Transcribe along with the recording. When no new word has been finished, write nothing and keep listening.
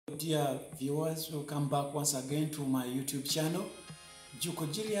dear viewers, welcome back once again to my YouTube channel.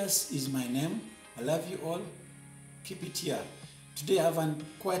 Juko Julius is my name. I love you all. Keep it here. Today I have a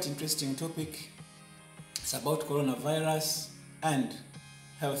quite interesting topic. It's about coronavirus and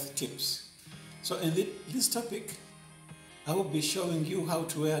health tips. So in this topic, I will be showing you how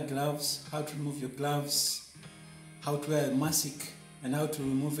to wear gloves, how to remove your gloves, how to wear a mask, and how to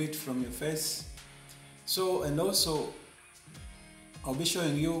remove it from your face. So, and also I'll be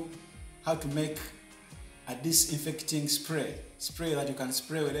showing you how to make a disinfecting spray that you can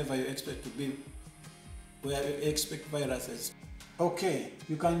spray wherever you expect to be, where you expect viruses. Okay,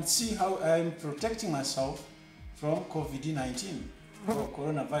 you can see how I'm protecting myself from COVID-19 or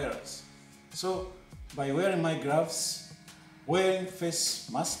coronavirus. So by wearing my gloves, wearing face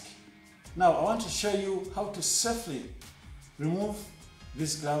mask. Now I want to show you how to safely remove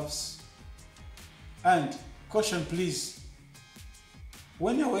these gloves. And caution please,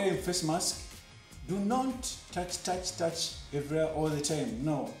 when you're wearing face mask, do not touch everywhere all the time.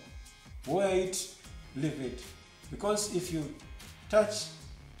 No, wear it, leave it. Because if you touch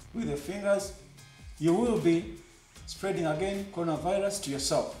with your fingers, you will be spreading again coronavirus to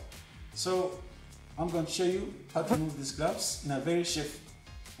yourself. So I'm going to show you how to remove these gloves in a very safe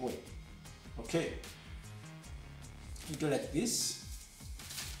way. Okay, you do like this.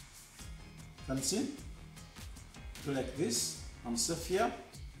 Can you see? Do like this. I'm safe here.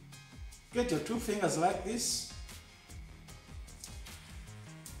 Get your two fingers like this.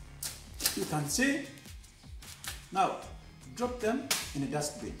 You can see. Now drop them in a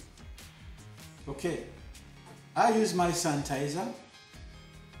dustbin. Okay, I use my sanitizer.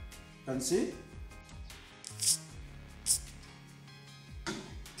 Can see?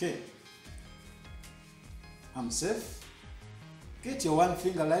 Okay, I'm safe. Get your one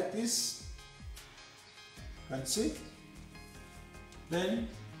finger like this. Can see? Then,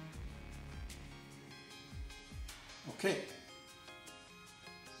 okay,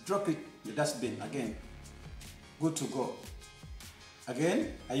 drop it in the dustbin again. Good to go.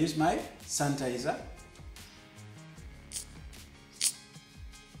 Again, I use my sanitizer.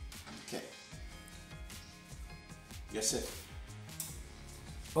 Okay, you're safe.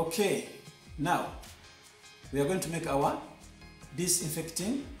 Okay, now we are going to make our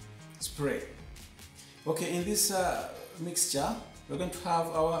disinfecting spray. Okay, in this mixture, we're going to have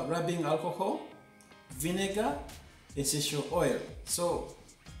our rubbing alcohol, vinegar, essential oil. So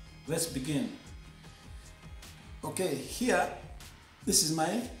let's begin. Okay, here, this is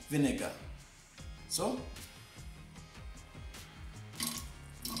my vinegar. So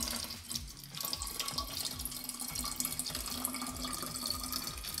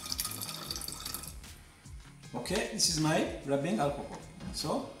okay, this is my rubbing alcohol.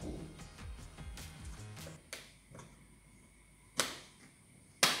 So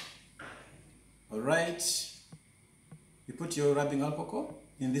alright, you put your rubbing alcohol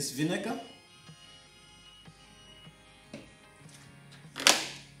in this vinegar.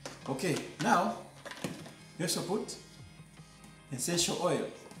 Okay, now you also put essential oil.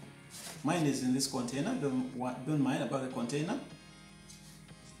 Mine is in this container, don't mind about the container.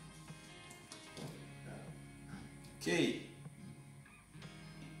 Okay,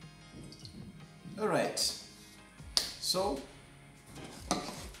 alright, so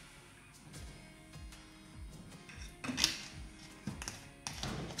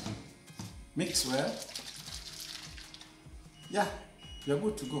mix well. Yeah, you're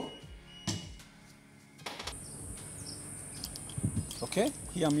good to go. Okay,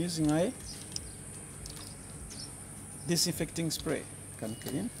 here I'm using my disinfecting spray. Can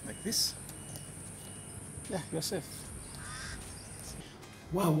clean like this. Yeah, you're safe.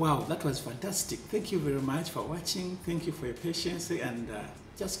 Wow, that was fantastic. Thank you very much for watching. Thank you for your patience, and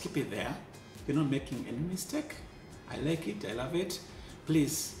just keep it there. You're not making any mistake. I like it, I love it.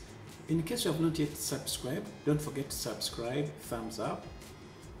 Please, in case you have not yet subscribed, don't forget to subscribe, thumbs up,